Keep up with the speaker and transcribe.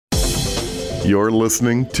You're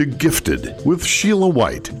listening to Gifted with Sheila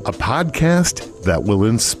White, a podcast that will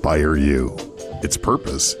inspire you. Its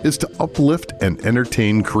purpose is to uplift and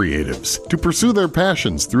entertain creatives to pursue their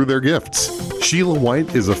passions through their gifts. Sheila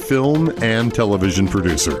White is a film and television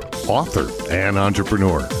producer, author, and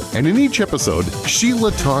entrepreneur. And in each episode,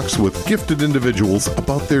 Sheila talks with gifted individuals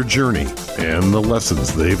about their journey and the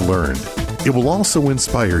lessons they've learned. It will also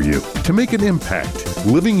inspire you to make an impact,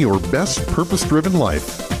 living your best purpose-driven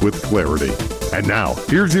life with clarity. And now,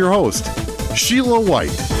 here's your host, Sheila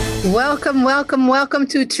White. Welcome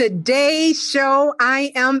to today's show.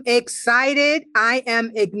 I am excited. I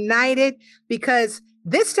am ignited because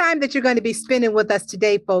this time that you're going to be spending with us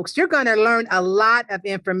today, folks, you're going to learn a lot of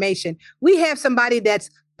information. We have somebody that's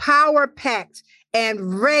power-packed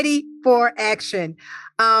and ready for action.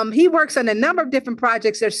 He works on a number of different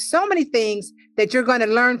projects. There's so many things that you're going to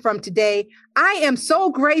learn from today. I am so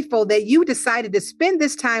grateful that you decided to spend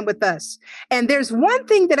this time with us. And there's one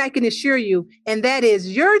thing that I can assure you, and that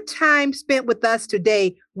is your time spent with us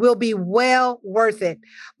today will be well worth it.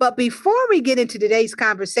 But before we get into today's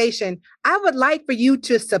conversation, I would like for you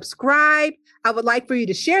to subscribe. I would like for you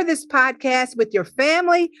to share this podcast with your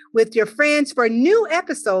family, with your friends for new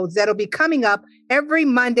episodes that'll be coming up every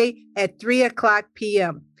Monday at 3:00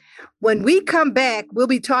 p.m. When we come back, we'll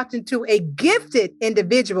be talking to a gifted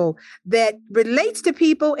individual that relates to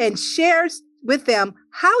people and shares with them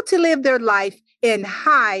how to live their life in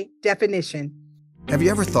high definition. Have you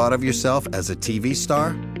ever thought of yourself as a TV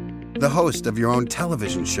star? The host of your own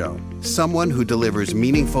television show, someone who delivers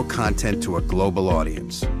meaningful content to a global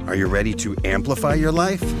audience. Are you ready to amplify your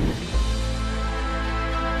life?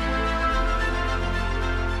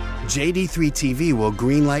 JD3 TV will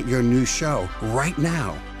greenlight your new show right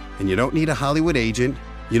now. And you don't need a Hollywood agent,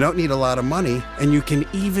 you don't need a lot of money, and you can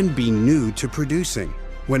even be new to producing.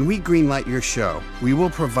 When we greenlight your show, we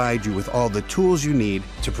will provide you with all the tools you need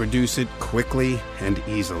to produce it quickly and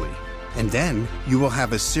easily. And then you will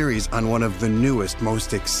have a series on one of the newest,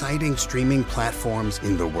 most exciting streaming platforms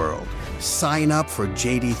in the world. Sign up for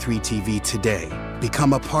JD3 TV today.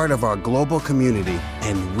 Become a part of our global community,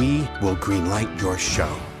 and we will greenlight your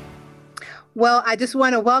show. Well, I just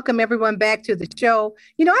want to welcome everyone back to the show.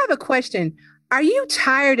 You know, I have a question. Are you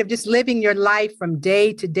tired of just living your life from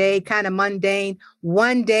day to day, kind of mundane?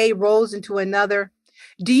 One day rolls into another.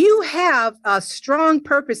 Do you have a strong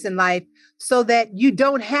purpose in life so that you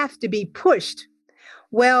don't have to be pushed?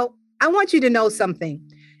 Well, I want you to know something.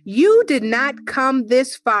 You did not come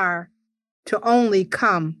this far to only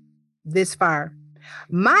come this far.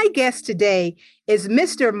 My guest today is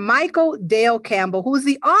Mr. Michael Dale Campbell, who's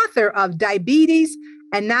the author of Diabetes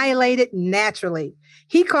Annihilated Naturally.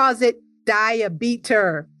 He calls it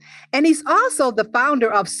Diabeter. And he's also the founder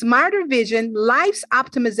of Smarter Vision Life's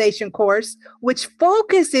Optimization course, which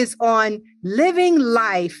focuses on living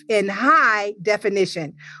life in high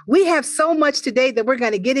definition. We have so much today that we're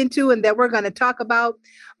going to get into and that we're going to talk about.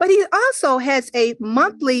 But he also has a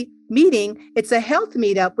monthly meeting. It's a health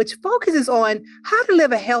meetup, which focuses on how to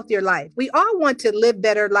live a healthier life. We all want to live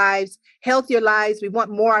better lives, healthier lives. We want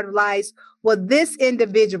more out of lives. Well, this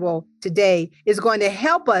individual today is going to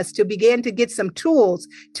help us to begin to get some tools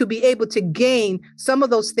to be able to gain some of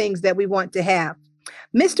those things that we want to have.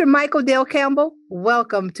 Mr. Michael Dale Campbell,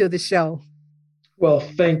 welcome to the show. Well,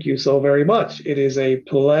 thank you so very much. It is a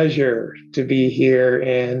pleasure to be here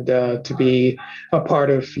and to be a part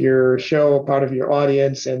of your show, a part of your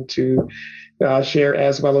audience, and to share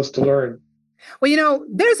as well as to learn. Well, you know,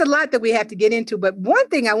 there's a lot that we have to get into, but one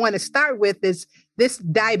thing I want to start with is this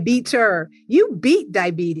Diabeter. You beat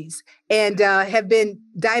diabetes and have been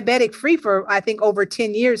diabetic free for, I think, over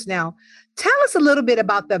 10 years now. Tell us a little bit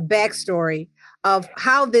about the backstory of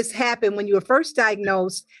how this happened when you were first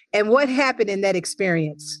diagnosed and what happened in that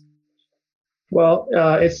experience. Well,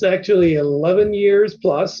 it's actually 11 years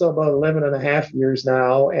plus, so about 11 and a half years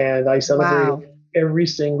now, and I celebrate every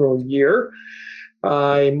single year.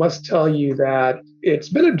 I must tell you that it's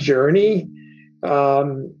been a journey.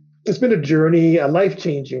 A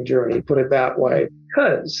life-changing journey, put it that way,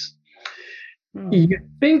 because you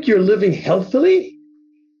think you're living healthily,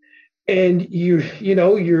 and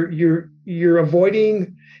you're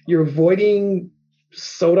avoiding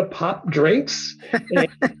soda pop drinks,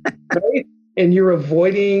 right? And you're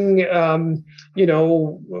avoiding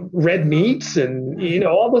red meats and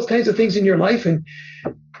all those kinds of things in your life, and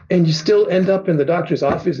you still end up in the doctor's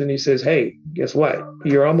office and he says, "Hey, guess what?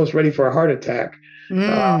 You're almost ready for a heart attack.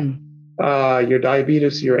 Your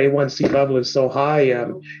diabetes, your A1C level is so high,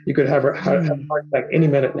 you could have a heart attack any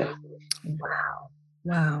minute now."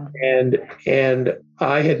 Wow. And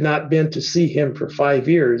I had not been to see him for 5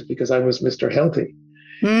 years because I was Mr. Healthy.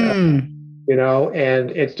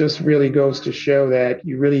 And it just really goes to show that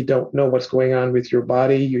you really don't know what's going on with your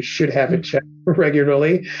body. You should have it checked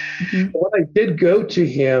regularly. Mm-hmm. When I did go to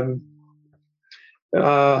him,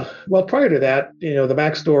 well, prior to that, the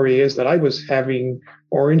backstory is that I was having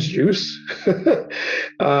orange juice for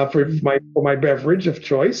my beverage of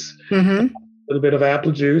choice. Mm-hmm. A little bit of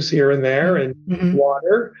apple juice here and there, and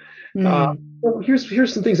water.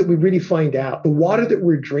 Here's some things that we really find out: the water that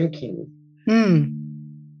we're drinking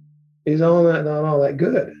is not all that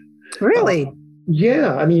good. Really?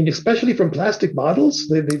 Yeah, I mean, especially from plastic bottles.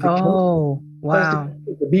 Wow.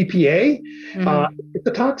 The BPA, it's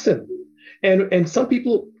a toxin. And some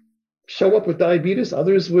people show up with diabetes,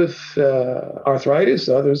 others with arthritis,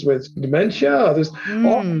 others with dementia, others,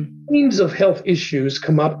 all kinds of health issues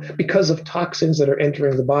come up because of toxins that are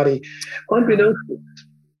entering the body unbeknownst.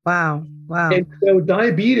 Wow. And so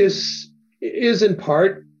diabetes is in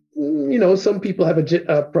part, some people have a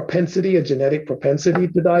genetic propensity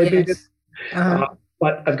to diabetes. Yes.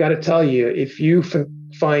 But I've got to tell you, if you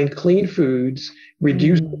find clean foods,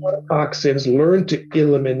 reduce the toxins, learn to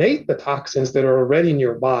eliminate the toxins that are already in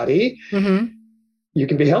your body, you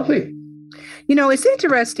can be healthy. It's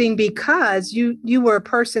interesting because you were a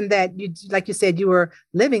person that like you said, you were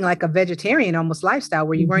living like a vegetarian almost lifestyle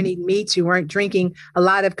where you weren't eating meats, you weren't consuming a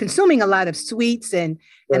lot of sweets and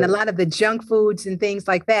a lot of the junk foods and things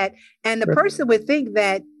like that. And the person would think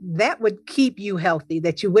that would keep you healthy,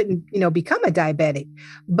 that you wouldn't, become a diabetic.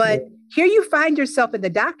 But here you find yourself in the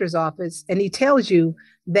doctor's office and he tells you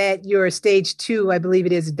that you're a stage 2, I believe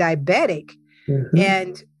it is, diabetic.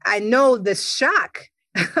 And I know the shock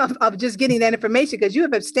of just getting that information, because you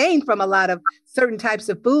have abstained from a lot of certain types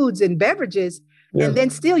of foods and beverages, and then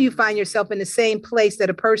still you find yourself in the same place that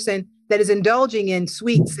a person that is indulging in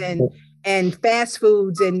sweets and fast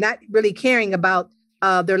foods and not really caring about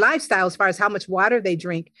their lifestyle as far as how much water they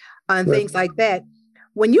drink and things like that.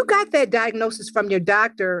 When you got that diagnosis from your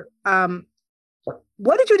doctor,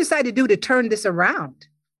 what did you decide to do to turn this around?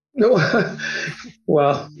 No,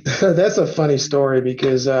 well, that's a funny story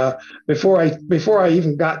because before I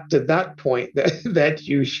even got to that point that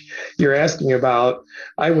you're asking about,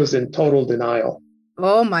 I was in total denial.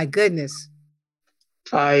 Oh my goodness!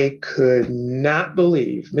 I could not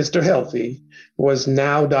believe Mr. Healthy was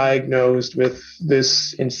now diagnosed with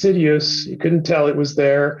this insidious. You couldn't tell it was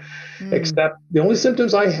there, except the only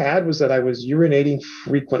symptoms I had was that I was urinating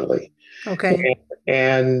frequently. Okay.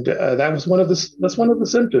 And that's one of the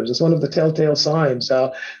symptoms. It's one of the telltale signs.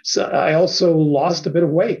 So I also lost a bit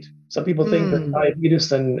of weight. Some people think that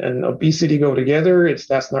diabetes and obesity go together.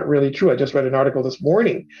 That's not really true. I just read an article this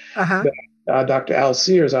morning. That, Dr. Al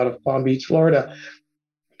Sears out of Palm Beach, Florida.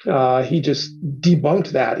 He just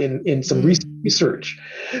debunked that in some recent research.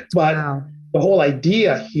 But the whole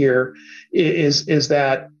idea here is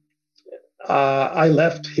that I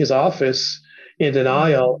left his office in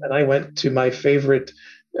denial, and I went to my favorite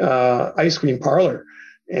ice cream parlor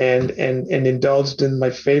and indulged in my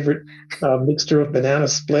favorite mixture of banana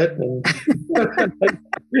split. And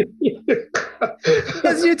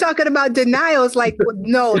because you're talking about denial, it's like,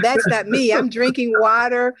 no, that's not me. I'm drinking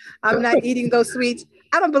water. I'm not eating those sweets.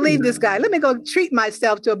 I don't believe this guy. Let me go treat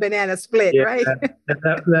myself to a banana split, right?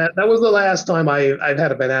 That was the last time I've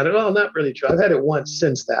had a banana. Well, not really true. I've had it once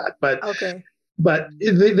since that, but okay. But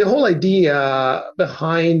the whole idea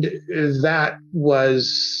behind that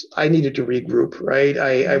was I needed to regroup, right?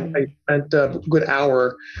 I spent a good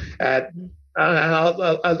hour at,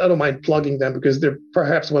 I don't mind plugging them because they're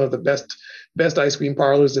perhaps one of the best ice cream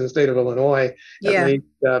parlors in the state of Illinois, at least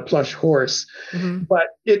Plush Horse. But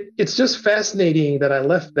it's just fascinating that I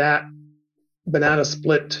left that banana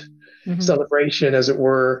split celebration, as it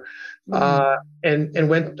were, and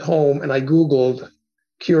went home and I Googled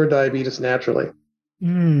cure diabetes naturally.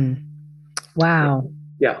 Wow.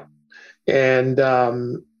 Yeah. And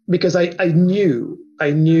because I knew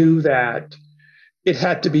that it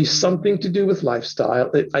had to be something to do with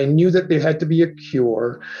lifestyle. I knew that there had to be a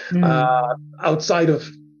cure outside of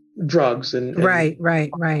drugs and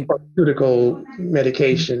pharmaceutical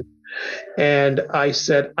medication. And I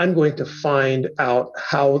said, I'm going to find out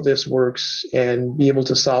how this works and be able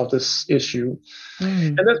to solve this issue.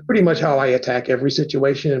 And that's pretty much how I attack every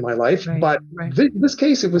situation in my life. But in this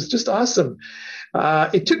case, it was just awesome.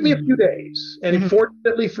 It took me a few days. And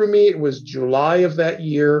fortunately for me, it was July of that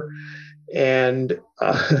year. And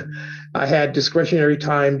I had discretionary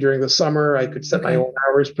time during the summer. I could set my own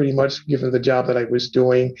hours pretty much, given the job that I was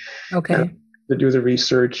doing. To do the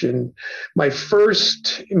research. And my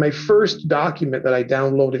first document that I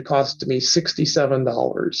downloaded cost me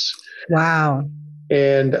 $67. Wow.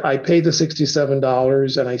 And I paid the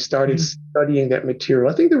 $67 and I started studying that material.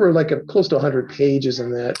 I think there were like close to 100 pages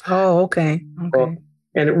in that. Oh, okay. book.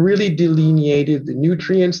 And it really delineated the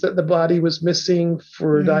nutrients that the body was missing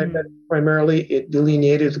for diabetics primarily. It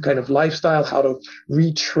delineated the kind of lifestyle, how to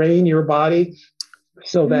retrain your body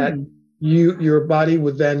so that your body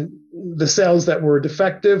would then, the cells that were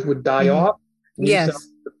defective would die off. New cells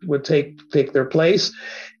would take their place.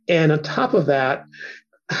 And on top of that,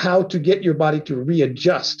 how to get your body to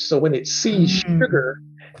readjust. So when it sees sugar,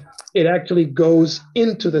 it actually goes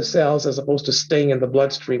into the cells as opposed to staying in the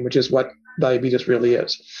bloodstream, which is what diabetes really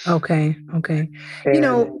is. Okay. And,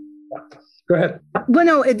 go ahead. Well,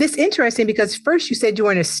 no, this is interesting because first you said you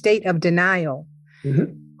were in a state of denial.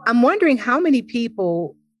 I'm wondering how many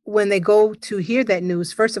people, when they go to hear that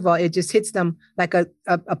news, first of all, it just hits them like a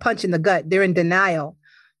punch in the gut. They're in denial.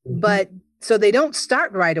 But so they don't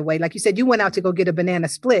start right away. Like you said, you went out to go get a banana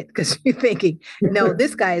split because you're thinking, no,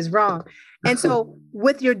 this guy is wrong. And so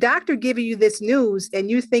with your doctor giving you this news and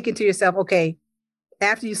you thinking to yourself, okay,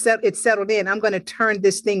 after it's settled in, I'm going to turn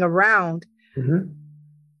this thing around.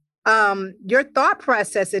 Your thought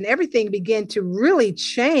process and everything began to really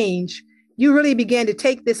change. You really began to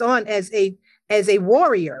take this on as a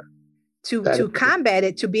warrior to combat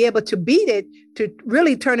it, to be able to beat it, to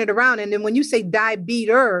really turn it around. And then when you say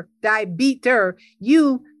die-beater,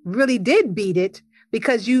 you really did beat it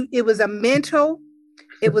because it was a mental,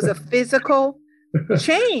 it was a physical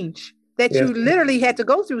change that you literally had to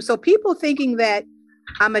go through. So people thinking that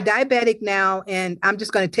I'm a diabetic now and I'm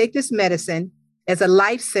just going to take this medicine as a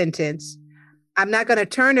life sentence. I'm not going to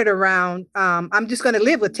turn it around. I'm just going to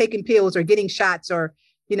live with taking pills or getting shots or,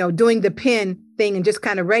 doing the pen thing and just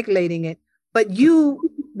kind of regulating it. But you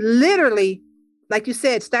literally, like you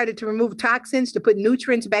said, started to remove toxins, to put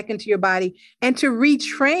nutrients back into your body and to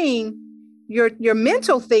retrain your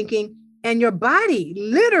mental thinking and your body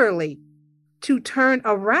literally to turn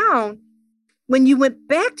around. When you went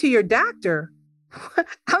back to your doctor,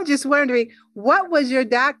 I'm just wondering, what was your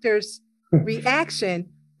doctor's reaction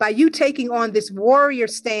by you taking on this warrior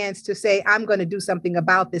stance to say, I'm going to do something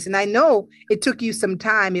about this? And I know it took you some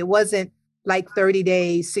time. It wasn't like 30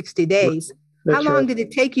 days, 60 days. How long did it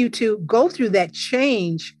take you to go through that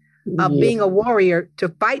change of being a warrior to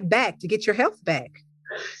fight back, to get your health back?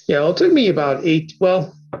 Yeah, well, it took me about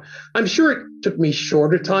I'm sure it took me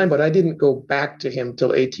shorter time, but I didn't go back to him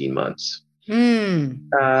till 18 months. And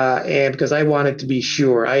because I wanted to be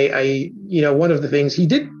sure, I one of the things, he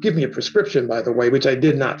did give me a prescription, by the way, which I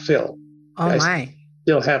did not fill. I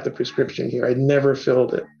still have the prescription here. I never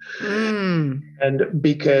filled it. And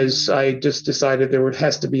because I just decided there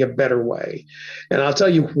has to be a better way. And I'll tell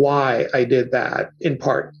you why I did that in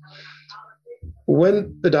part.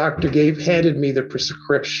 When the doctor handed me the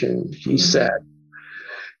prescription, he said,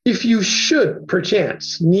 if you should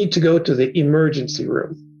perchance need to go to the emergency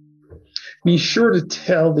room, be sure to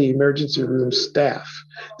tell the emergency room staff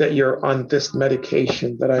that you're on this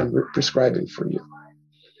medication that I'm prescribing for you.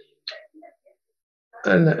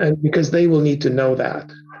 And because they will need to know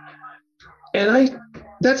that. And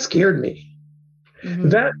that scared me.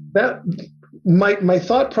 My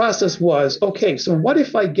thought process was, okay, so what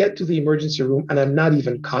if I get to the emergency room and I'm not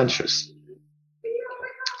even conscious?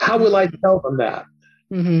 How will I tell them that?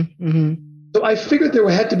 So I figured there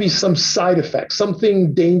had to be some side effect,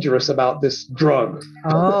 something dangerous about this drug.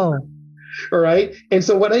 Oh. All right. And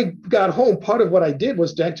so when I got home, part of what I did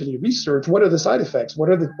was to actually research what are the side effects,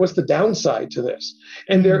 what's the downside to this,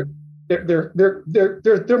 and they're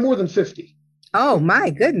more than 50. Oh my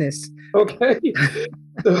goodness. Okay.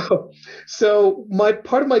 So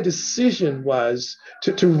part of my decision was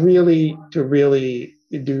to really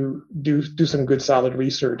do some good solid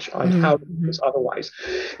research on how to do this otherwise.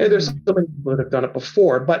 And there's so many people that have done it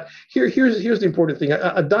before, but here's the important thing.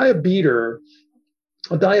 A diabeter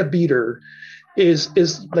is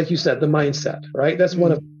like you said, the mindset, right? That's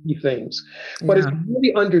one of the key things. But it's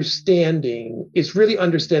really understanding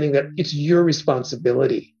that it's your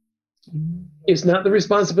responsibility. It's not the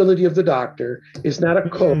responsibility of the doctor. It's not a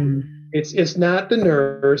coach. It's not the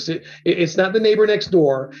nurse. It's not the neighbor next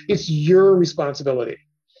door. It's your responsibility.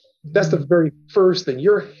 That's the very first thing.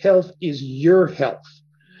 Your health is your health.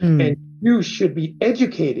 And you should be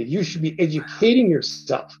educated. You should be educating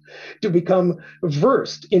yourself to become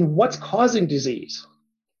versed in what's causing disease.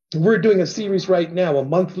 We're doing a series right now, a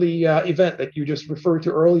monthly event that you just referred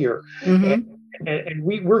to earlier. And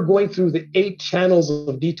we're going through the 8 channels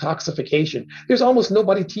of detoxification. There's almost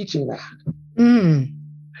nobody teaching that.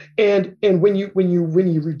 And when you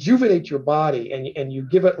rejuvenate your body and you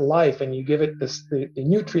give it life and you give it the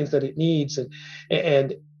nutrients that it needs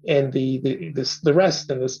and and the rest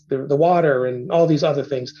and the water and all these other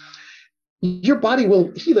things, your body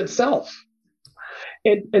will heal itself.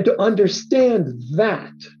 And to understand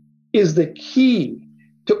that is the key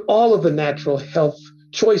to all of the natural health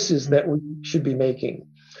choices that we should be making.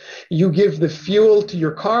 You give the fuel to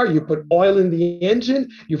your car, you put oil in the engine,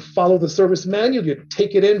 you follow the service manual, you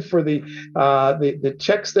take it in for the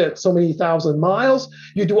checks that so many thousand miles.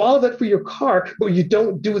 You do all of that for your car, but you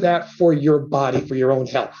don't do that for your body, for your own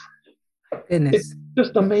health. Goodness. It's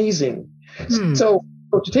just amazing. So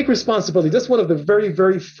to take responsibility, that's one of the very,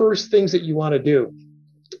 very first things that you want to do.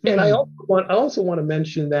 And I also want to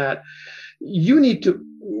mention that you need to,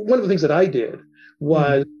 one of the things that I did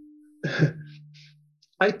was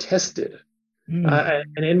I tested. And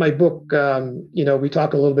in my book, we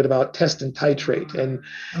talk a little bit about test and titrate. And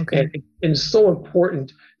it's so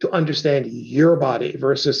important to understand your body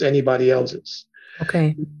versus anybody else's.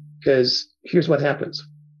 Okay. Because here's what happens.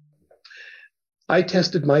 I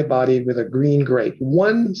tested my body with a green grape,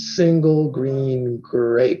 one single green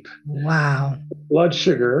grape. Wow. Blood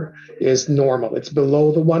sugar is normal. It's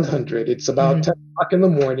below the 100. It's about 10 o'clock in the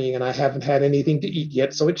morning, and I haven't had anything to eat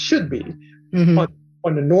yet, so it should be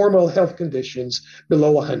on the normal health conditions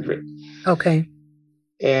below 100. Okay.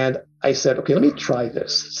 And I said, okay, let me try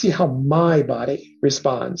this, see how my body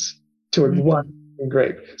responds to a one green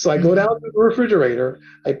grape. So I go down to the refrigerator,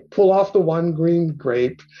 I pull off the one green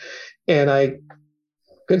grape, and I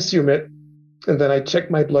consume it, and then I check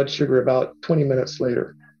my blood sugar about 20 minutes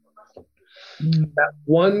later. That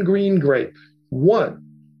one green grape,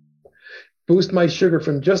 boost my sugar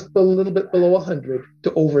from just a little bit below 100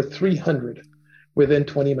 to over 300 within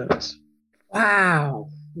 20 minutes. Wow.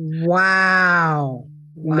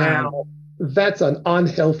 Now, that's an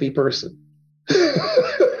unhealthy person.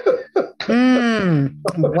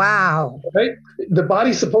 Wow. Right? The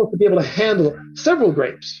body's supposed to be able to handle several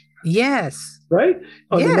grapes. Yes. Right?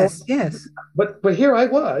 Yes. But here I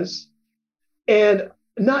was, and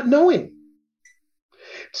not knowing.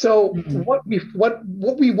 So what we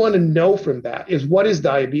want to know from that is, what is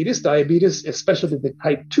diabetes? Diabetes, especially the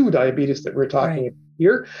type 2 diabetes that we're talking about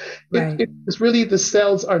here, it's really the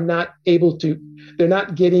cells are not able to, they're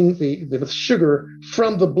not getting the sugar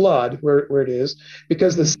from the blood where it is,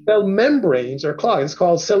 because the cell membranes are clogged. It's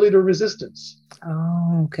called cellular resistance.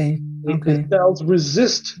 Oh, okay. The cells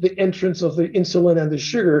resist the entrance of the insulin and the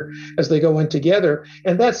sugar as they go in together,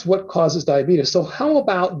 and that's what causes diabetes. So how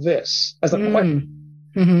about this as a question?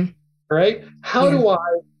 Right? How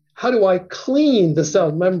do I clean the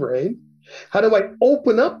cell membrane? How do I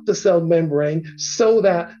open up the cell membrane so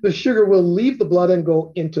that the sugar will leave the blood and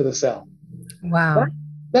go into the cell? Wow.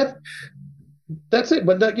 That's it.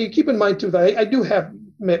 But you keep in mind too that I do have,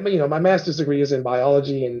 my master's degree is in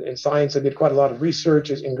biology and science. I did quite a lot of research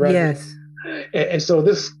in graduate. Yes. And so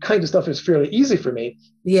this kind of stuff is fairly easy for me.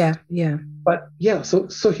 Yeah. But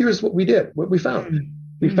so here's what we did. What we found.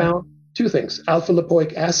 We found two things: alpha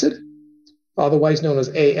lipoic acid, otherwise known as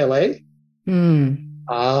ALA.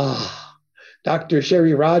 Dr.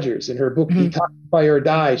 Sherry Rogers, in her book Detoxify or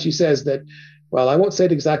Die, she says that, well, I won't say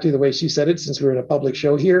it exactly the way she said it since we're in a public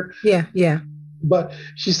show here. Yeah. But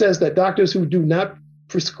she says that doctors who do not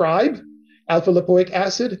prescribe alpha lipoic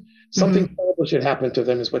acid, something terrible should happen to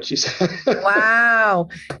them, is what she said. Wow.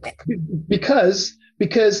 because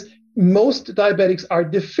most diabetics are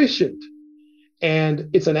deficient. And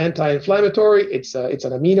it's an anti-inflammatory. It's an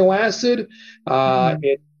amino acid.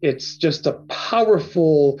 It's just a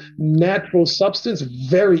powerful natural substance,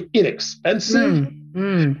 very inexpensive,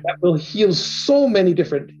 that will heal so many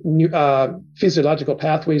different physiological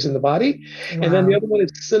pathways in the body. Wow. And then the other one is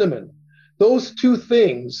cinnamon. Those two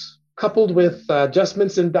things, coupled with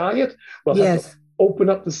adjustments in diet, will help to open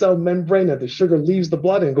up the cell membrane, and the sugar leaves the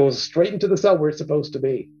blood and goes straight into the cell where it's supposed to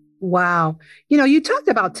be. Wow. You talked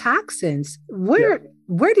about toxins. Where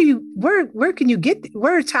can you get,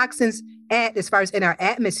 where are toxins at as far as in our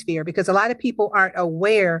atmosphere? Because a lot of people aren't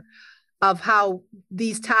aware of how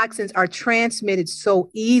these toxins are transmitted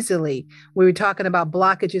so easily. We were talking about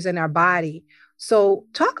blockages in our body. So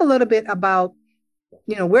talk a little bit about,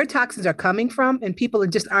 where toxins are coming from, and people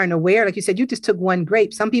just aren't aware. Like you said, you just took one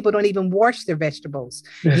grape. Some people don't even wash their vegetables.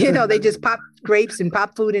 They just pop grapes and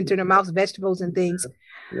pop food into their mouths, vegetables and things.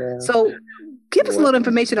 Yeah. So give us a little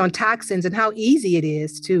information on toxins and how easy it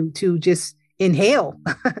is to just inhale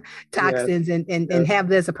toxins and have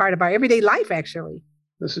this a part of our everyday life, actually.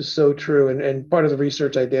 This is so true. And part of the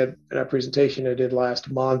research I did in a presentation I did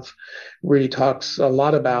last month really talks a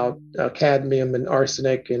lot about cadmium and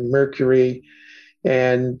arsenic and mercury.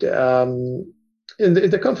 And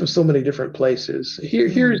they come from so many different places.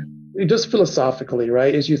 Here's just philosophically,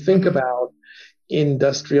 right? As you think about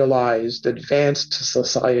industrialized, advanced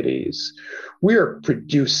societies, we are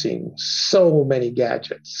producing so many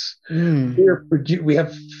gadgets. We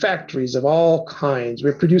have factories of all kinds.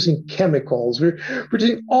 We're producing chemicals. We're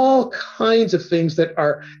producing all kinds of things that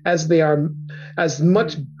are as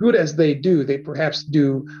much good as they do. They perhaps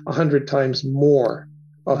do 100 times more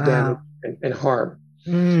of damage and harm.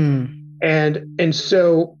 And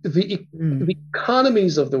so the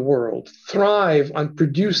economies of the world thrive on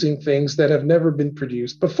producing things that have never been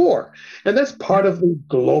produced before. And that's part of the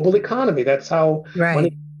global economy. That's how money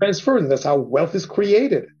is transferred, and that's how wealth is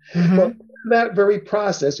created. But in that very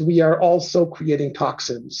process, we are also creating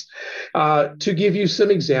toxins. To give you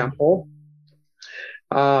some example,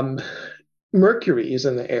 mercury is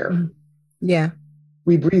in the air.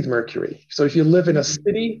 We breathe mercury. So if you live in a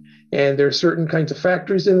city and there are certain kinds of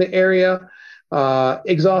factories in the area,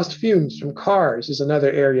 exhaust fumes from cars is another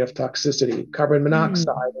area of toxicity, carbon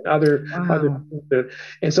monoxide and other.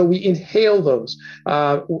 And so we inhale those.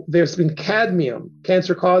 There's been cadmium,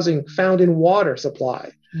 cancer-causing, found in water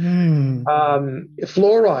supply.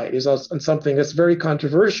 Fluoride is something that's very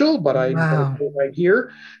controversial, but I want to put it right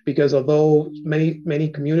here, because although many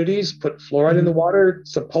communities put fluoride in the water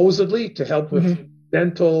supposedly to help with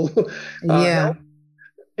dental health,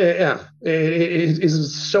 it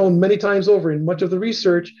is shown many times over in much of the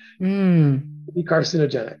research to be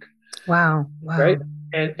carcinogenic. Right?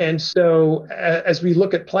 And so as we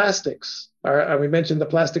look at plastics, we mentioned the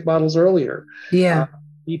plastic bottles earlier.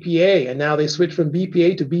 BPA, and now they switch from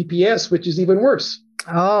BPA to BPS, which is even worse.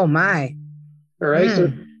 Oh my. All right.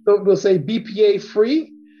 So we'll say BPA free.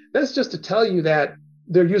 That's just to tell you that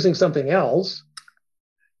they're using something else,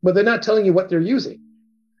 but they're not telling you what they're using.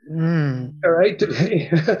 All right.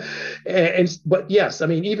 But yes, I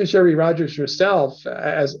mean, even Sherry Rogers herself,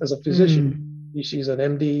 as a physician, she's an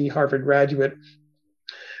MD, Harvard graduate.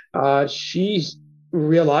 She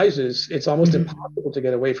realizes it's almost impossible to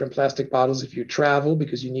get away from plastic bottles if you travel,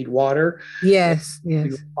 because you need water. You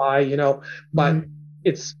buy,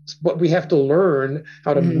 but we have to learn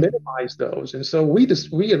how to minimize those. And so we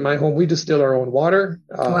in my home, we distill our own water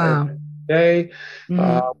every day.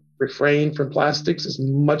 Refrain from plastics as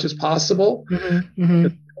much as possible to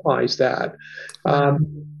minimize that.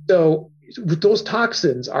 So those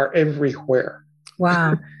toxins are everywhere.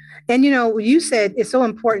 And, you said it's so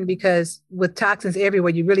important because with toxins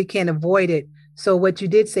everywhere, you really can't avoid it. So what you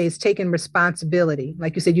did say is taking responsibility.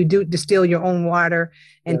 Like you said, you do distill your own water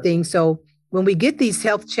and things. So when we get these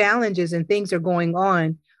health challenges and things are going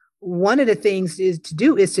on, one of the things is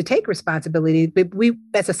to take responsibility. But we,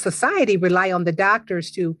 as a society, rely on the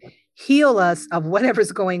doctors to heal us of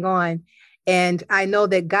whatever's going on. And I know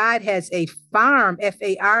that God has a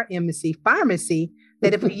pharmacy,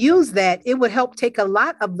 that if we use that, it would help take a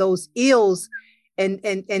lot of those ills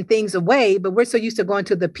and things away. But we're so used to going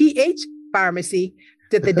to the PH pharmacy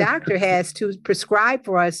that the doctor has to prescribe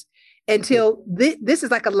for us, until this is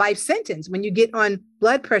like a life sentence. When you get on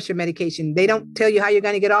blood pressure medication, they don't tell you how you're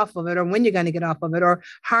going to get off of it or when you're going to get off of it, or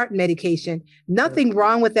heart medication. Nothing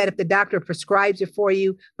wrong with that if the doctor prescribes it for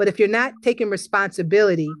you. But if you're not taking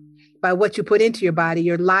responsibility by what you put into your body,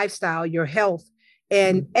 your lifestyle, your health,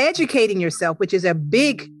 and educating yourself, which is a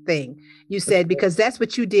big thing, you said, because that's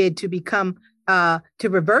what you did to become, to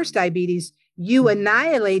reverse diabetes. You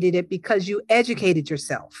annihilated it because you educated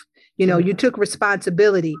yourself. You took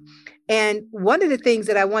responsibility. And one of the things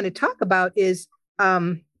that I want to talk about is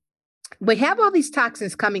we have all these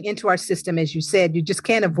toxins coming into our system, as you said. You just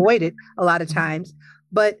can't avoid it a lot of times,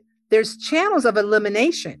 but there's channels of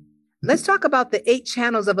elimination. Let's talk about the 8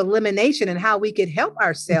 channels of elimination and how we could help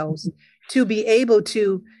ourselves to be able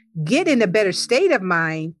to get in a better state of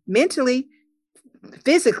mind, mentally,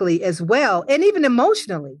 physically as well, and even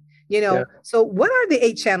emotionally. So what are the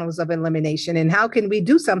 8 channels of elimination, and how can we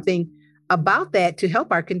do something about that to help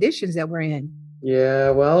our conditions that we're in?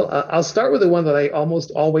 Yeah, well, I'll start with the one that I almost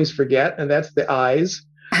always forget, and that's the eyes.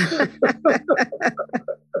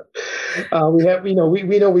 We have, we know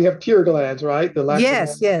we have tear glands, right? The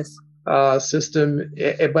lacrimal system,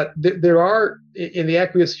 but there are, in the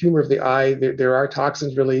aqueous humor of the eye, there are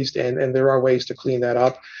toxins released, and there are ways to clean that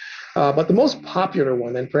up. But the most popular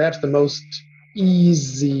one, and perhaps the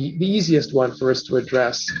easiest one for us to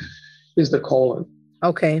address, is the colon.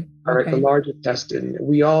 Okay. All right, the large intestine.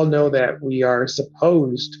 We all know that we are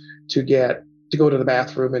supposed to go to the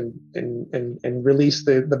bathroom and release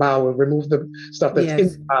the bowel, remove the stuff that's in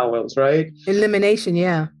the bowels, right? Elimination,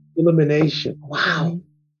 Elimination. Wow.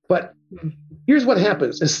 But here's what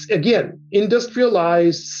happens. Again,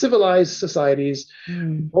 industrialized, civilized societies,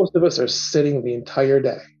 most of us are sitting the entire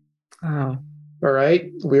day. Oh. All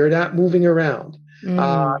right. We're not moving around.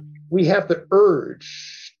 we have the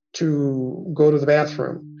urge to go to the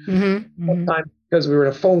bathroom. Sometimes because we were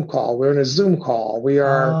in a phone call, we're in a Zoom call, we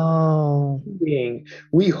are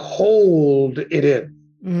we hold it in.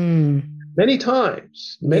 Many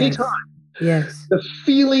times. Yes. The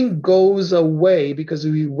feeling goes away because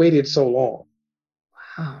we waited so long.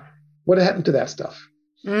 Wow. What happened to that stuff?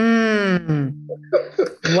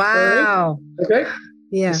 Wow. Okay.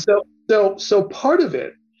 Yeah. So part of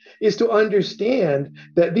it is to understand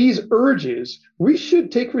that these urges, we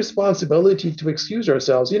should take responsibility to excuse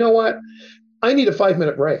ourselves. You know what? I need a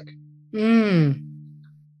 5-minute break. And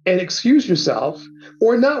excuse yourself,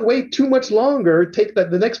 or not wait too much longer. Take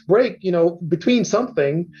the next break, between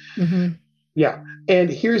something. Yeah. And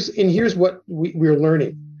here's what we're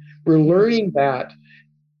learning. We're learning that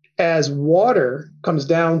as water comes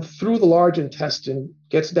down through the large intestine,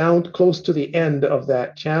 gets down close to the end of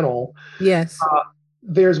that channel. Yes.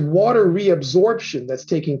 There's water reabsorption that's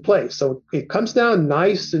taking place. So it comes down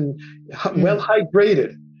nice and well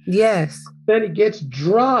hydrated. Yes. Then it gets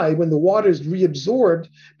dry when the water is reabsorbed,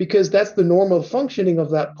 because that's the normal functioning of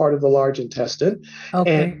that part of the large intestine.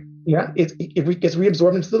 Okay. And it gets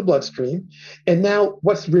reabsorbed into the bloodstream. And now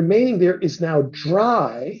what's remaining there is now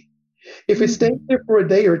dry. If it stays there for a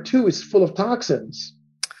day or two, it's full of toxins.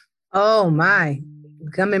 Oh my,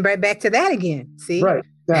 coming right back to that again. See? Right.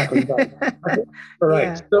 Exactly. All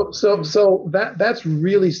right. Yeah. So that's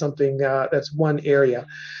really something, that's one area.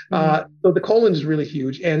 So the colon is really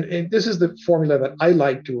huge. And this is the formula that I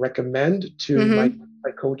like to recommend to my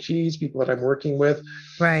coachees, people that I'm working with.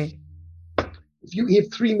 Right. If you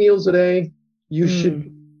eat 3 meals a day, you should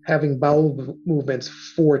be having bowel movements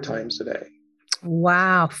 4 times a day.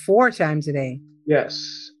 Wow. 4 times a day.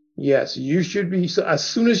 Yes, you should be. So as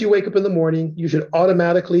soon as you wake up in the morning, you should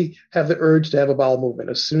automatically have the urge to have a bowel movement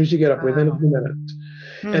as soon as you get up, within a few minutes.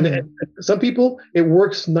 And some people, it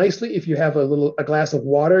works nicely if you have a glass of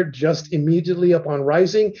water just immediately upon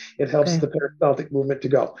rising. It helps the peristaltic movement to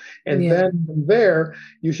go. And then from there,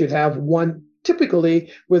 you should have one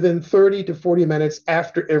typically within 30 to 40 minutes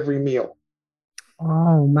after every meal.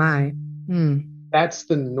 Oh my. That's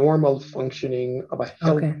the normal functioning of a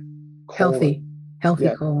healthy colon.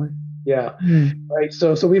 Yeah. Right.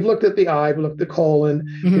 So we've looked at the eye, we looked at the colon.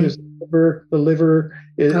 There's the liver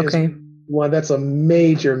is one that's a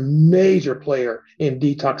major player in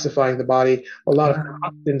detoxifying the body. A lot of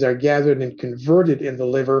toxins are gathered and converted in the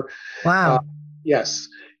liver. Wow. Yes.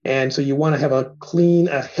 And so you want to have a clean,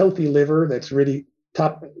 a healthy liver that's really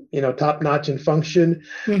top notch in function.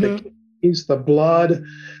 The kidneys, the blood,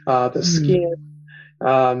 the skin.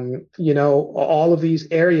 All of these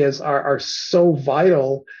areas are so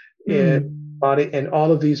vital in the body, and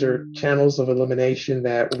all of these are channels of elimination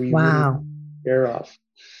that we really take care of.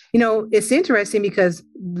 It's interesting because,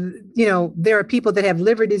 there are people that have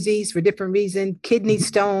liver disease for different reasons, kidney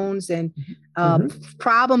stones and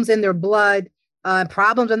problems in their blood,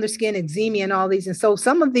 problems on their skin, eczema and all these. And so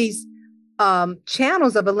some of these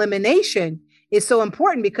channels of elimination is so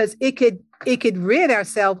important because it could rid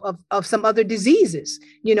ourselves of some other diseases.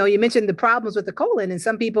 You mentioned the problems with the colon, and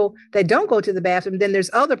some people that don't go to the bathroom, then there's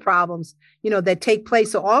other problems, that take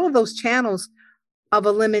place. So all of those channels of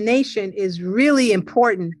elimination is really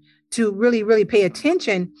important to really, really pay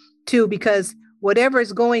attention to, because whatever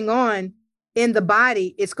is going on in the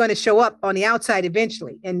body, it's going to show up on the outside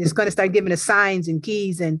eventually. And it's going to start giving us signs and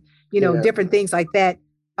keys and, different things like that,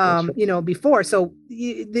 before. So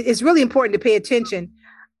it's really important to pay attention.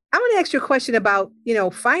 I want to ask you a question about,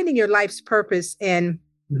 finding your life's purpose and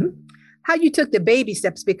how you took the baby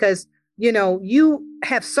steps, because, you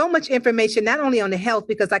have so much information, not only on the health,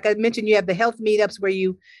 because like I mentioned, you have the health meetups where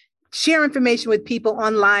you share information with people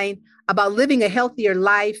online about living a healthier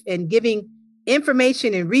life and giving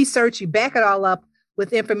information and research. You back it all up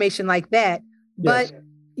with information like that. But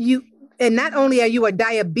and not only are you a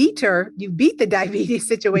diabeter, you beat the diabetes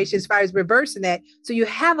situation as far as reversing that. So you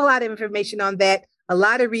have a lot of information on that, a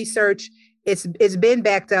lot of research. It's been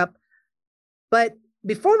backed up. But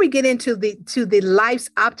before we get into the life's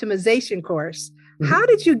optimization course, how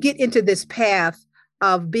did you get into this path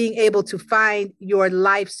of being able to find your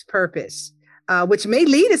life's purpose, which may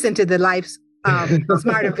lead us into the life's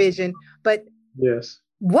smarter vision? But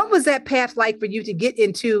what was that path like for you to get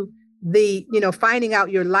into the, finding out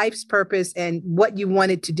your life's purpose and what you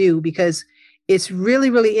wanted to do? Because it's really,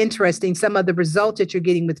 really interesting, some of the results that you're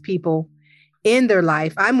getting with people in their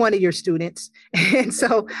life. I'm one of your students. And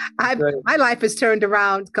so my life has turned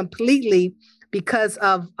around completely because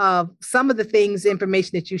of some of the things,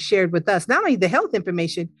 information that you shared with us, not only the health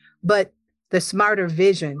information, but the smarter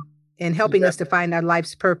vision and helping us to find our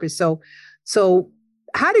life's purpose. So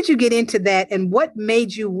how did you get into that, and what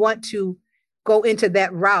made you want to go into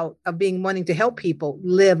that route of wanting to help people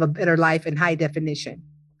live a better life in high definition?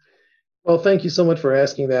 Well, thank you so much for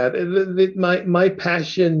asking that. My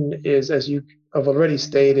passion is, as you have already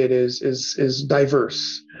stated, is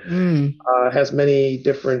diverse. Has many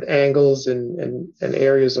different angles and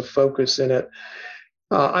areas of focus in it.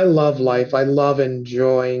 I love life. I love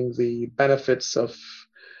enjoying the benefits of,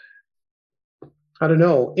 I don't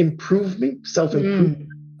know, improvement, self-improvement.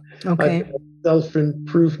 Okay. I've been a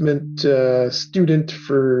self-improvement student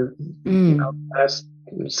for past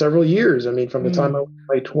several years. I mean, from the time I was in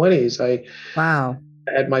my 20s, I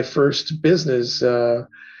had my first business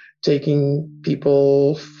taking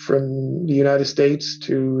people from the United States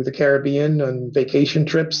to the Caribbean on vacation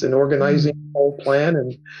trips and organizing the whole plan.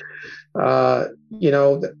 And,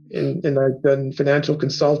 and I've done financial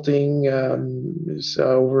consulting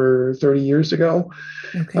over 30 years ago,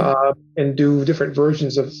 and do different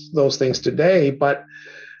versions of those things today. But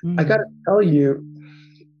I got to tell you,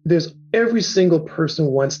 every single person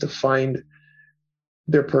wants to find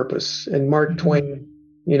their purpose. And Mark Twain,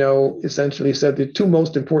 essentially said the two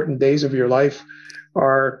most important days of your life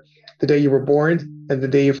are the day you were born and the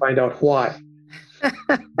day you find out why.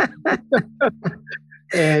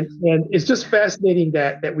 and it's just fascinating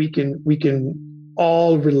that we can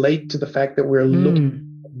all relate to the fact that we're looking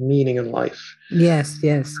for meaning in life. Yes.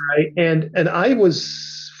 Right? And I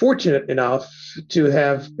was fortunate enough to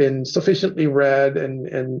have been sufficiently read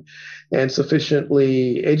and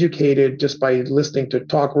sufficiently educated just by listening to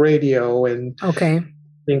talk radio and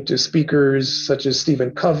listening to speakers such as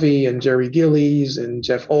Stephen Covey and Jerry Gillies and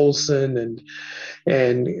Jeff Olson and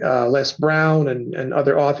Les Brown and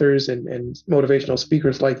other authors and motivational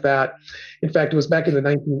speakers like that. In fact, it was back in the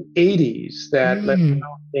 1980s that Les Brown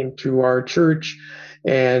came to our church,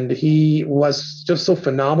 and he was just so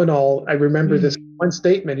phenomenal. I remember this one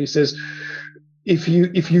statement. He says, if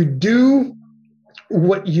you do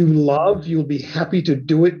what you love, you'll be happy to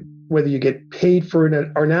do it, whether you get paid for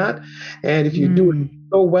it or not. And if you do it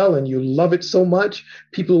so well and you love it so much,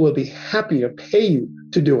 people will be happy to pay you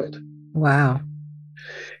to do it. Wow.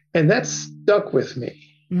 And that stuck with me.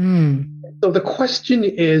 So the question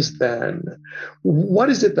is then, what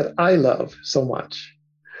is it that I love so much?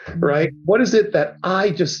 Right? What is it that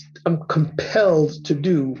I am compelled to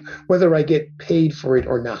do, whether I get paid for it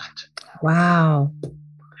or not? Wow.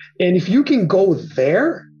 And if you can go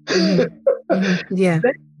there,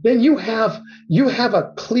 then you have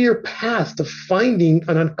a clear path to finding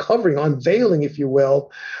and uncovering, unveiling, if you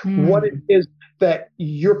will, what it is that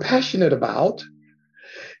you're passionate about.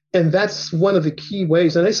 And that's one of the key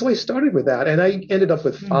ways. And so I started with that, and I ended up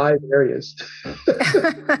with 5 areas.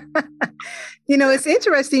 It's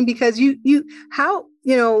interesting because in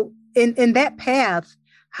that path,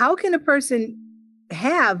 how can a person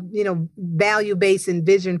have, value-based and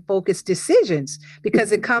vision-focused decisions?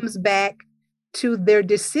 Because it comes back to their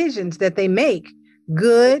decisions that they make,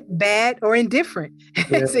 good, bad, or indifferent,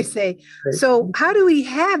 as they say. Right. So how do we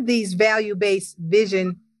have these value-based,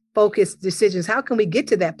 vision-focused decisions? How can we get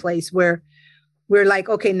to that place where we're like,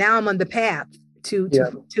 okay, now I'm on the path to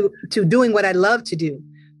doing what I love to do,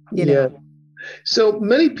 you know? So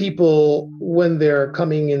many people, when they're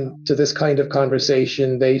coming into this kind of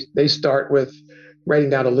conversation, they start with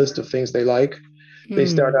writing down a list of things they like. They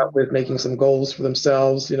start out with making some goals for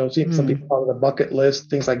themselves. Some people call it a bucket list,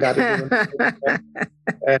 things I got to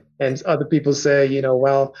do. and other people say,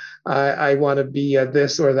 well, I want to be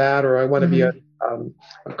this or that, or I want to be a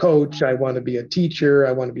coach. I want to be a teacher.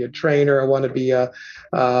 I want to be a trainer. I want to be a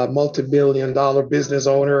multi-billion-dollar business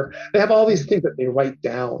owner. They have all these things that they write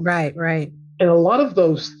down. Right. And a lot of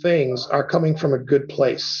those things are coming from a good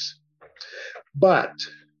place. But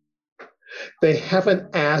they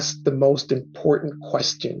haven't asked the most important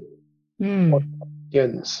question. Or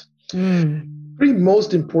questions. 3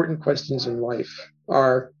 most important questions in life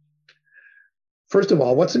are, first of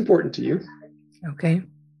all, what's important to you? Okay.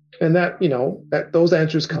 And that those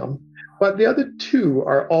answers come. But the other 2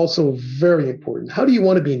 are also very important. How do you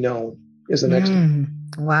want to be known is the next one.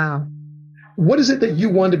 Wow. What is it that you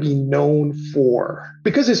want to be known for?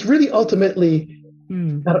 Because it's really ultimately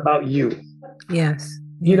not about you. Yes.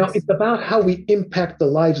 It's about how we impact the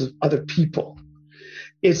lives of other people.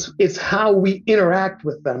 It's how we interact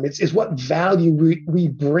with them. It's what value we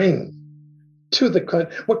bring to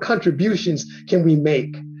what contributions can we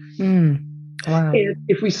make. Wow. And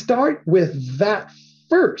if we start with that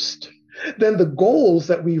first, then the goals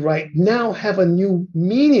that we write now have a new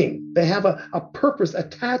meaning. They have a purpose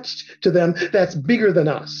attached to them that's bigger than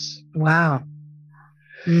us. Wow.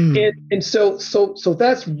 And so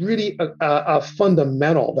that's really a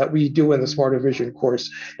fundamental that we do in the Smarter Vision course.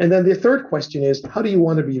 And then the third question is, how do you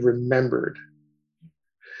want to be remembered?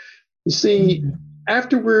 You see,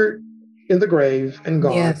 after we're in the grave and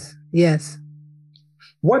gone, yes.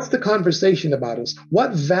 What's the conversation about us?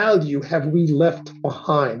 What value have we left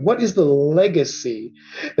behind? What is the legacy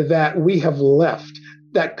that we have left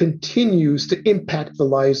that continues to impact the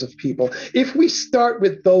lives of people? If we start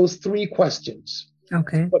with those three questions,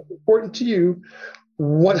 okay, what's important to you?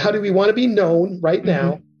 How do we want to be known right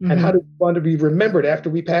now? And how do we want to be remembered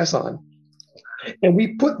after we pass on? And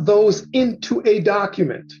we put those into a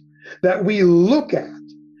document that we look at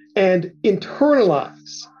and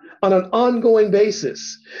internalize on an ongoing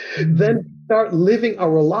basis, then start living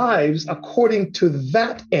our lives according to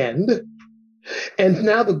that end. And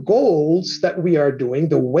now the goals that we are doing,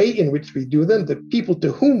 the way in which we do them, the people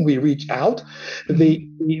to whom we reach out, the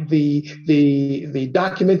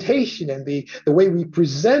documentation and the way we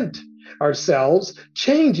present ourselves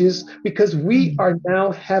changes because we are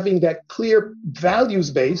now having that clear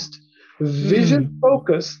values-based,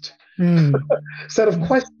 vision-focused set of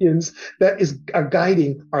questions that are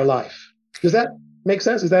guiding our life. Does that make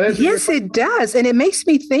sense? Is that answer? Yes, it does. And it makes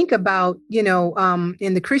me think about, in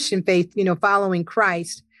the Christian faith, following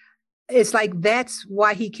Christ. It's like that's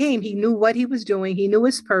why he came. He knew what he was doing. He knew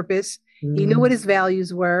his purpose. He knew what his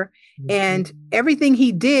values were. And everything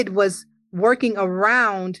he did was working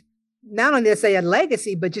around not only to say a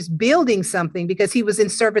legacy, but just building something because he was in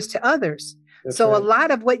service to others. That's so right. A lot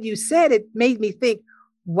of what you said, it made me think,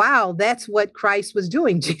 wow, that's what Christ was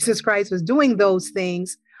doing. Jesus Christ was doing those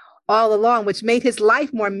things all along, which made his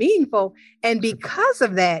life more meaningful. And because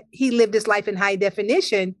of that, he lived his life in high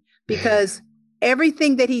definition because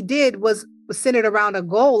everything that he did was centered around a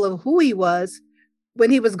goal of who he was.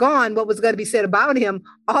 When he was gone, what was going to be said about him,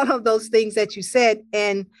 all of those things that you said.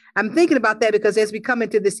 And I'm thinking about that because as we come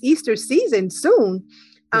into this Easter season soon,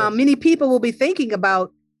 many people will be thinking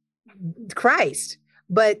about Christ,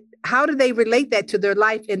 but how do they relate that to their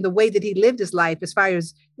life and the way that he lived his life as far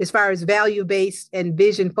as value-based and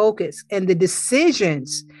vision focused and the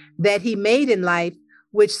decisions that he made in life,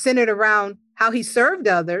 which centered around how he served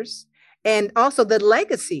others and also the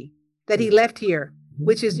legacy that he left here,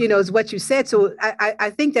 which is, is what you said. So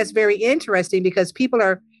I think that's very interesting because people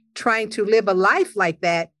are trying to live a life like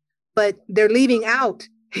that, but they're leaving out,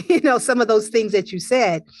 some of those things that you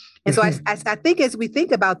said. And so I think as we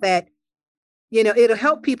think about that, it'll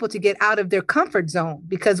help people to get out of their comfort zone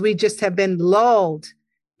because we just have been lulled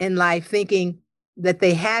in life thinking that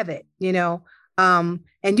they have it,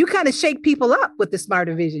 and you kind of shake people up with the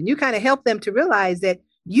Smarter Vision. You kind of help them to realize that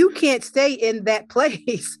you can't stay in that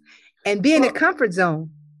place and be in a comfort zone.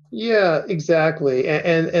 Yeah, exactly.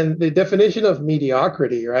 And the definition of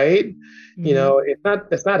mediocrity, right?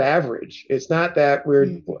 It's not average. It's not that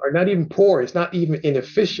we're not even poor. It's not even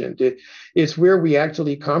inefficient. It's where we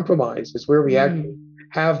actually compromise. It's where we actually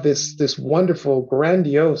have this wonderful,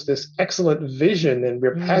 grandiose, this excellent vision, and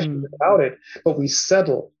we're passionate about it, but we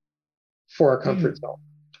settle for a comfort zone.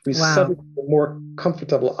 We settle for a more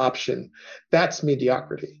comfortable option. That's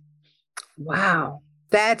mediocrity. Wow.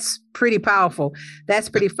 That's pretty powerful. That's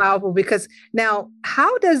pretty powerful because now,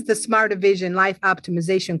 how does the Smarter Vision Life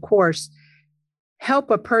Optimization course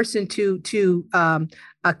help a person to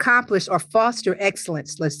accomplish or foster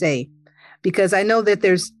excellence, let's say? Because I know that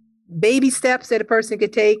there's baby steps that a person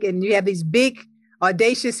could take, and you have these big,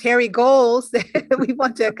 audacious, hairy goals that we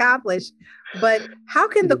want to accomplish. But how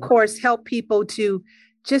can the course help people to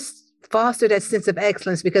just foster that sense of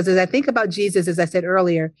excellence? Because as I think about Jesus, as I said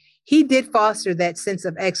earlier, he did foster that sense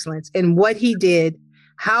of excellence in what he did,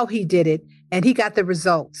 how he did it, and he got the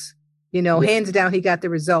results. Hands down, he got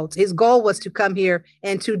the results. His goal was to come here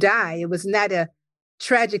and to die. It was not a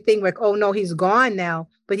tragic thing like, oh no, he's gone now,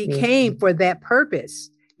 but he came for that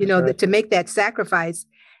purpose, to make that sacrifice.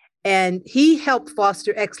 And he helped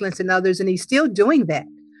foster excellence in others, and he's still doing that.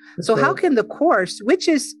 So how can the course, which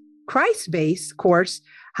is Christ-based course,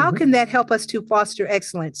 how can that help us to foster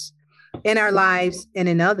excellence in our lives and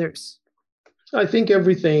in others? I think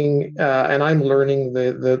everything, and I'm learning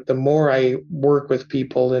the more I work with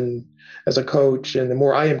people and as a coach, and the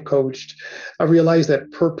more I am coached, I realize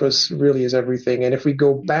that purpose really is everything. And if we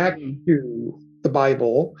go back to the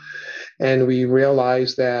Bible and we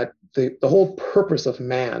realize that the whole purpose of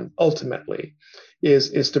man ultimately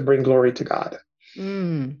is to bring glory to God.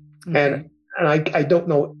 Okay. And I don't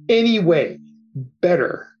know any way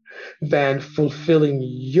better than fulfilling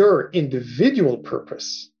your individual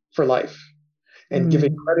purpose for life and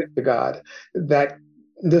giving credit to God, that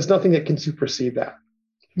there's nothing that can supersede that.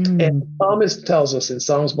 And the psalmist tells us in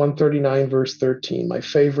Psalms 139, verse 13, my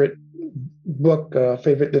favorite book,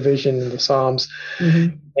 favorite division in the Psalms.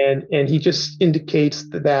 And he just indicates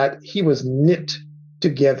that he was knit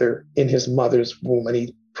together in his mother's womb, and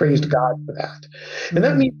he praised God for that. And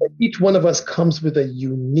that means that each one of us comes with a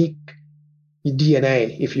unique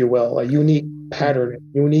DNA, if you will, a unique pattern,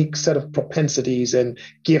 a unique set of propensities and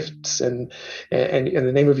gifts, and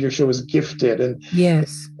the name of your show is Gifted. And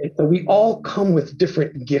so we all come with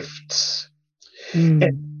different gifts.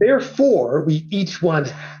 And therefore, we each one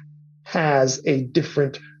has a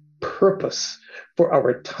different purpose for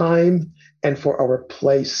our time and for our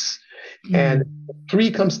place. And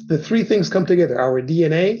the three things come together: our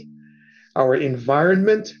DNA, our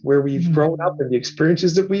environment where we've grown up and the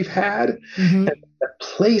experiences that we've had, and the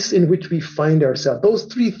place in which we find ourselves. Those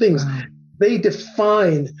three things, they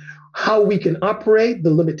define how we can operate,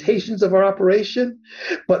 the limitations of our operation,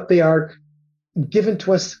 but they are given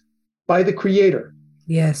to us by the Creator.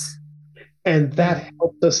 Yes. And that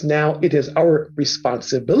helps us now. It is our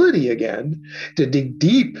responsibility again to dig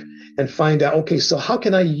deep and find out, okay, so how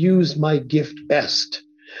can I use my gift best,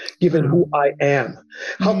 given who I am?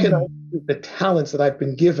 How can I use the talents that I've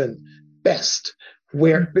been given best,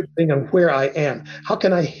 depending on where I am? How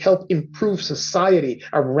can I help improve society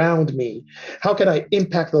around me? How can I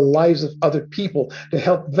impact the lives of other people to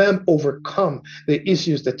help them overcome the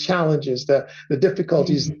issues, the challenges, the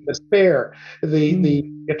difficulties, the despair, the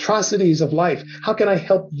atrocities of life? How can I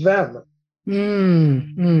help them?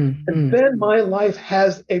 And then my life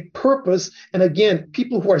has a purpose. And again,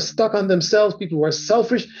 people who are stuck on themselves, people who are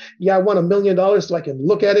selfish, I want $1 million so I can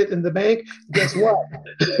look at it in the bank. Guess what?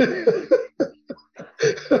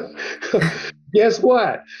 Guess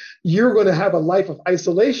what? You're going to have a life of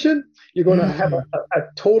isolation. You're going to have a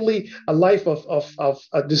life of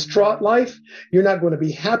a distraught life. You're not going to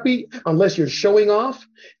be happy unless you're showing off.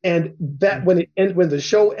 And that when the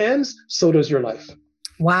show ends, so does your life.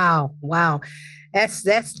 Wow.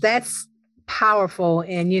 That's powerful.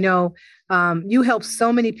 And, you help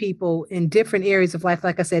so many people in different areas of life,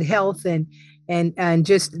 like I said, health and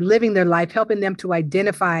just living their life, helping them to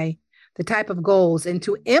identify the type of goals and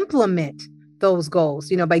to implement those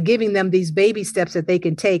goals, by giving them these baby steps that they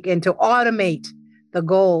can take and to automate the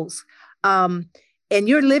goals. And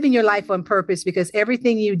you're living your life on purpose, because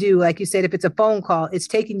everything you do, like you said, if it's a phone call, it's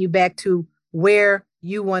taking you back to where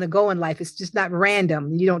you want to go in life. It's just not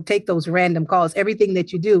random. You don't take those random calls. Everything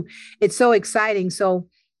that you do, it's so exciting. So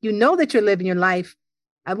that you're living your life.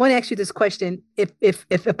 I want to ask you this question.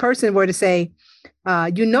 If a person were to say,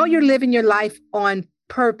 you're living your life on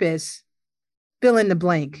purpose, fill in the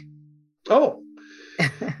blank. Oh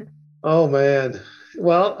man.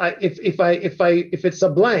 Well, if it's a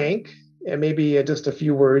blank, and maybe just a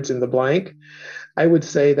few words in the blank, I would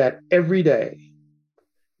say that every day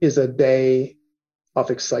is a day of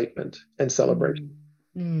excitement and celebration.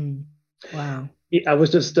 Wow. I was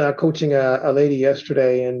just coaching a lady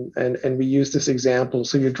yesterday, and we used this example.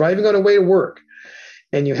 So you're driving on the way to work,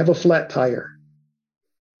 and you have a flat tire,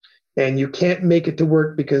 and you can't make it to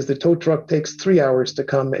work because the tow truck takes 3 hours to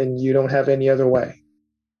come and you don't have any other way.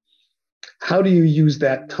 How do you use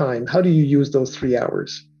that time? How do you use those 3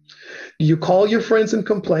 hours? Do you call your friends and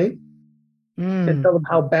complain and tell them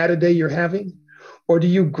how bad a day you're having? Or do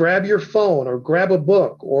you grab your phone or grab a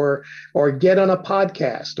book or get on a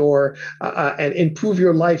podcast and improve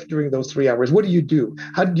your life during those 3 hours? What do you do?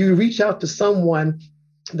 How do you reach out to someone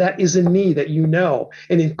that is in need that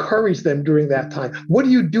and encourage them during that time? What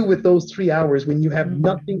do you do with those 3 hours when you have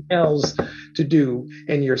nothing else to do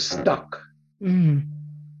and you're stuck?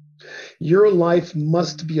 Your life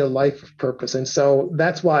must be a life of purpose. And so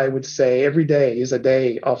that's why I would say every day is a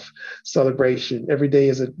day of celebration. Every day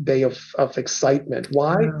is a day of excitement.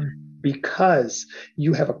 Why? Because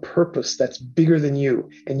you have a purpose that's bigger than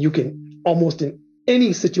you, and you can almost in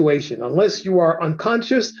any situation, unless you are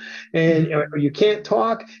unconscious or you can't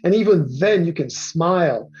talk, and even then you can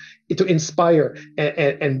smile to inspire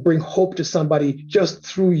and bring hope to somebody just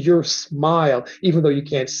through your smile, even though you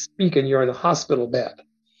can't speak and you're in a hospital bed.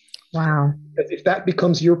 Wow. If that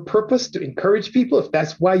becomes your purpose to encourage people, if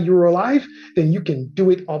that's why you're alive, then you can do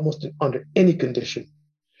it almost under any condition.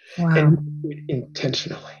 Wow. And do it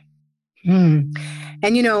intentionally. And,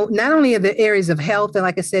 not only are the areas of health and,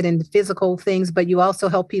 like I said, in the physical things, but you also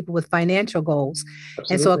help people with financial goals.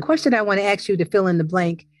 Absolutely. And so a question I want to ask you to fill in the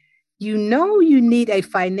blank, you need a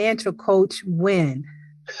financial coach when?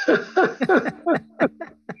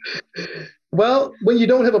 Well, when you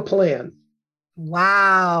don't have a plan.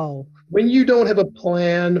 Wow. When you don't have a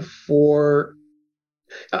plan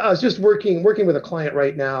I was just working with a client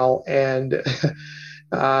right now, and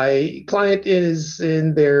Client is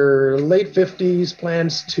in their late 50s,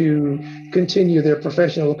 plans to continue their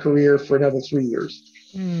professional career for another 3 years.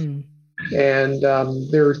 Mm. And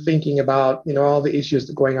they're thinking about, all the issues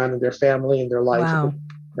that are going on in their family and their life, Wow.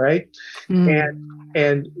 right? Mm.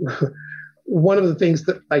 And one of the things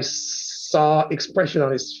that I saw expression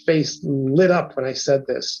on his face lit up when I said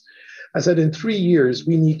this. I said, in 3 years,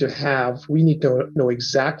 we need to know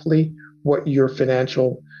exactly what your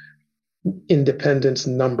financial independence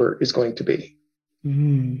number is going to be.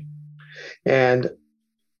 Mm. And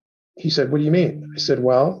he said, what do you mean? I said,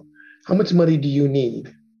 well, how much money do you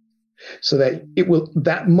need so that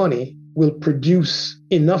that money will produce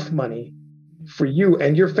enough money for you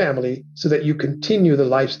and your family so that you continue the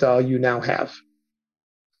lifestyle you now have?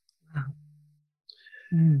 Wow.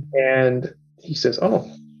 Mm. And he says, oh,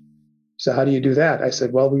 so how do you do that? I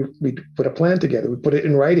said, well, we put a plan together. We put it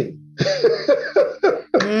in writing.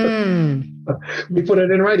 Mm. We put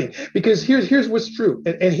it in writing because here's what's true,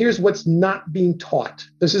 and here's what's not being taught.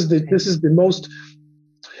 This is the most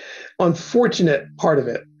unfortunate part of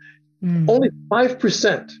it. Mm. Only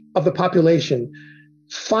 5% of the population,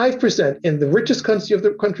 5% in the richest country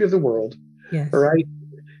of the world, yes. all right,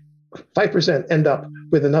 5% end up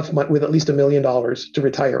with enough money, with at least $1 million to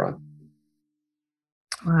retire on.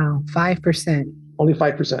 Wow, 5%. Only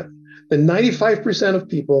 5%. The 95% of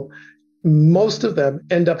people, most of them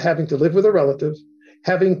end up having to live with a relative,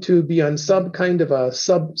 having to be on some kind of a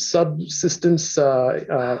subsistence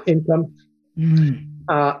income. Mm.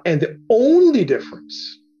 And the only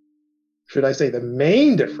difference, should I say the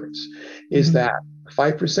main difference, is that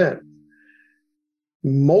 5%,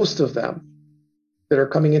 most of them that are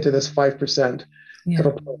coming into this 5% have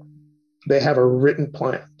a plan. They have a written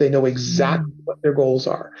plan. They know exactly what their goals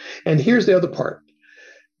are. And here's the other part.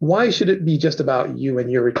 Why should it be just about you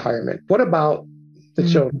and your retirement? What about the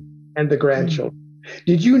children and the grandchildren?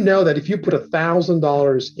 Did you know that if you put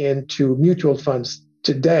 $1,000 into mutual funds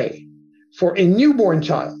today for a newborn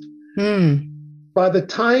child, by the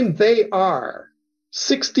time they are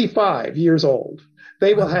 65 years old,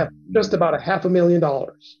 they will have just about $500,000.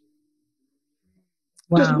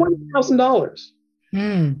 Wow. Just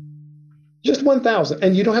 $1,000. Just 1,000,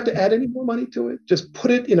 and you don't have to add any more money to it. Just put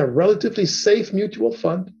it in a relatively safe mutual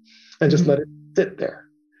fund, and just let it sit there.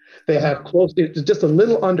 They have close to just a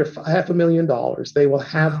little under $500,000. They will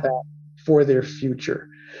have that for their future.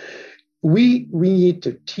 We need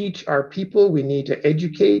to teach our people. We need to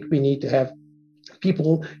educate. We need to have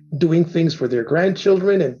people doing things for their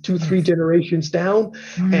grandchildren and 2-3 generations down.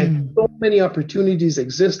 And so many opportunities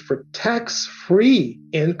exist for tax-free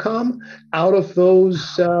income out of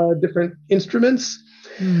those different instruments.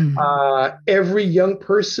 Every young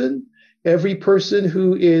person, every person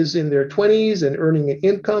who is in their 20s and earning an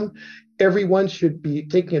income, everyone should be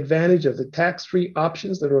taking advantage of the tax-free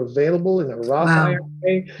options that are available in a Roth IRA.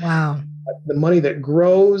 Wow. The money that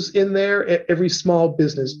grows in there, every small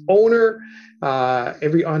business owner,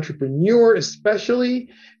 every entrepreneur, especially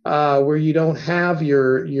where you don't have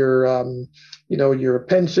your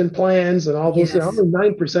pension plans and all those. Only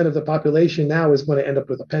 9% of the population now is going to end up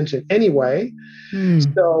with a pension anyway.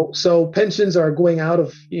 So pensions are going out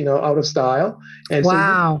of style. And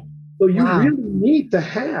so you really need to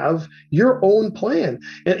have your own plan.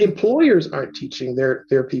 And employers aren't teaching their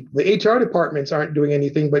people. The HR departments aren't doing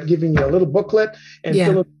anything but giving you a little booklet and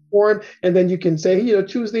fill out a form. And then you can say,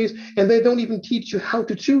 choose these. And they don't even teach you how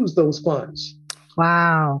to choose those funds.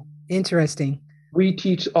 Wow. Interesting. We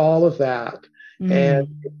teach all of that. And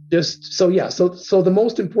just so the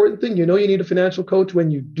most important thing, you need a financial coach when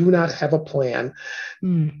you do not have a plan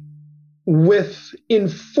with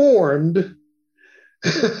informed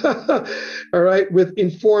all right, with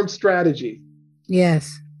informed strategy.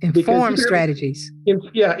 Yes, informed strategies.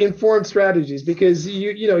 Informed strategies, because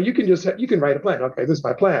you can write a plan. Okay, this is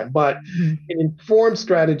my plan, but an informed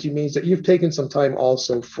strategy means that you've taken some time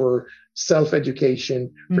also for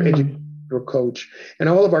self-education, for education, your coach. And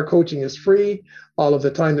all of our coaching is free. All of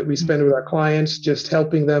the time that we spend with our clients, just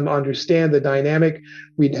helping them understand the dynamic.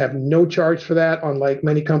 We'd have no charge for that, unlike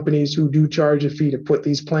many companies who do charge a fee to put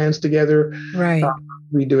these plans together. Right.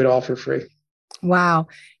 We do it all for free. Wow.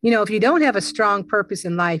 If you don't have a strong purpose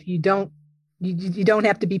in life, you don't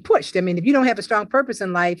have to be pushed. I mean, if you don't have a strong purpose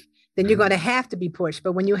in life, then you're going to have to be pushed.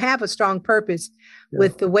 But when you have a strong purpose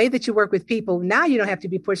with the way that you work with people, now you don't have to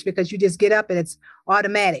be pushed because you just get up and it's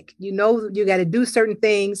automatic. You got to do certain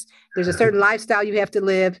things. There's a certain lifestyle you have to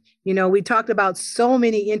live. We talked about so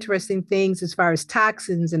many interesting things as far as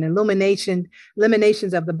toxins and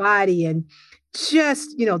eliminations of the body, and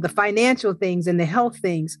just, the financial things and the health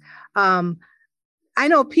things. I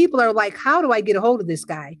know people are like, how do I get a hold of this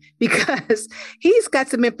guy? Because he's got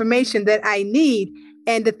some information that I need.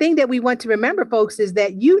 And the thing that we want to remember, folks, is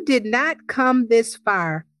that you did not come this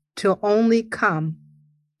far to only come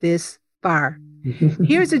this far.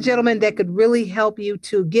 Here's a gentleman that could really help you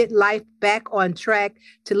to get life back on track,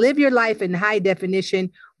 to live your life in high definition,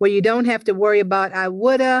 where you don't have to worry about I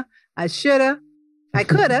woulda, I shoulda, I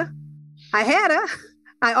coulda, I hadda,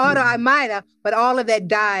 I oughta, I mighta, but all of that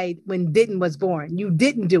died when Denton was born. You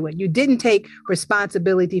didn't do it. You didn't take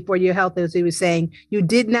responsibility for your health, as he was saying. You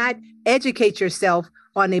did not educate yourself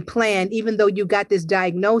on a plan, even though you got this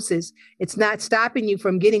diagnosis. It's not stopping you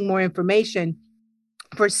from getting more information,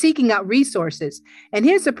 for seeking out resources. And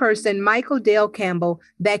here's a person, Michael Dale Campbell,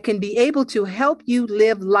 that can be able to help you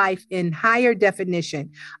live life in higher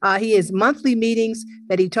definition. He has monthly meetings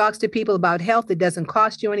that he talks to people about health. It doesn't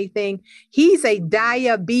cost you anything. He's a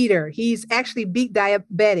diabeter. He's actually beat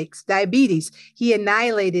diabetes. He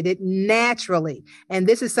annihilated it naturally. And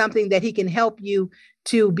this is something that he can help you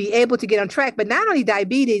to be able to get on track, but not only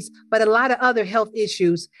diabetes, but a lot of other health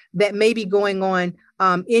issues that may be going on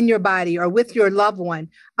in your body or with your loved one.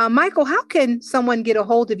 Michael, how can someone get a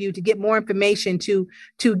hold of you to get more information, to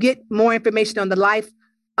get more information on the Life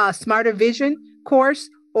Smarter Vision course,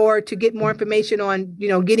 or to get more information on,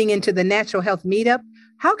 getting into the Natural Health Meetup?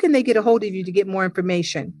 How can they get a hold of you to get more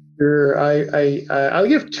information? Sure. I'll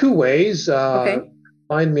give two ways. Okay.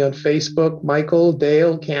 Find me on Facebook, Michael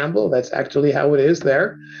Dale Campbell. That's actually how it is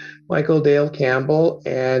there, Michael Dale Campbell,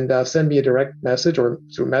 and send me a direct message or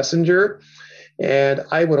through Messenger. And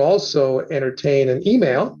I would also entertain an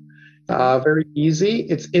email. Very easy.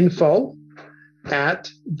 It's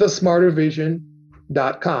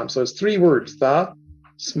info@thesmartervision.com. So it's 3 words,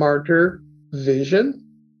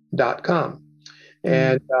 thesmartervision.com.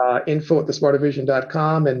 And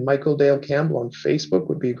info@thesmartervision.com, and Michael Dale Campbell on Facebook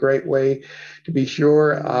would be a great way to be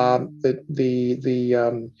sure that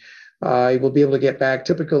I will be able to get back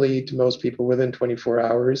typically to most people within 24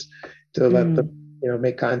 hours to let them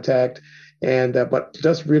make contact. And but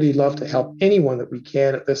just really love to help anyone that we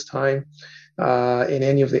can at this time in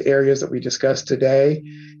any of the areas that we discussed today.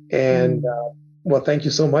 And well, thank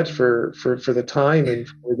you so much for the time and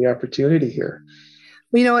for the opportunity here.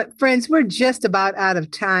 Well, you know what, friends, we're just about out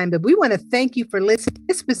of time, but we want to thank you for listening.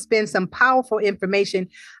 This has been some powerful information.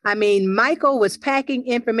 I mean, Michael was packing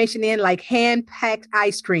information in like hand-packed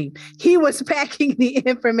ice cream. He was packing the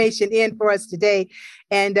information in for us today,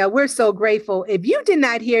 and we're so grateful. If you did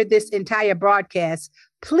not hear this entire broadcast,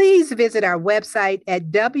 please visit our website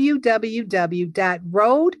at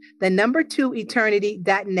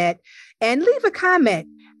www.road2eternity.net and leave a comment.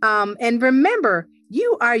 And remember,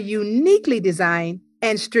 you are uniquely designed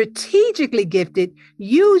and strategically gifted.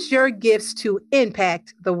 Use your gifts to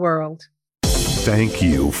impact the world. Thank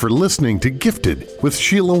you for listening to Gifted with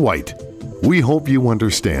Sheila White. We hope you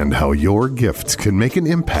understand how your gifts can make an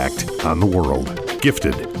impact on the world.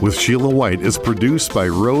 Gifted with Sheila White is produced by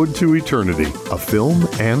Road to Eternity, a film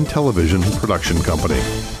and television production company.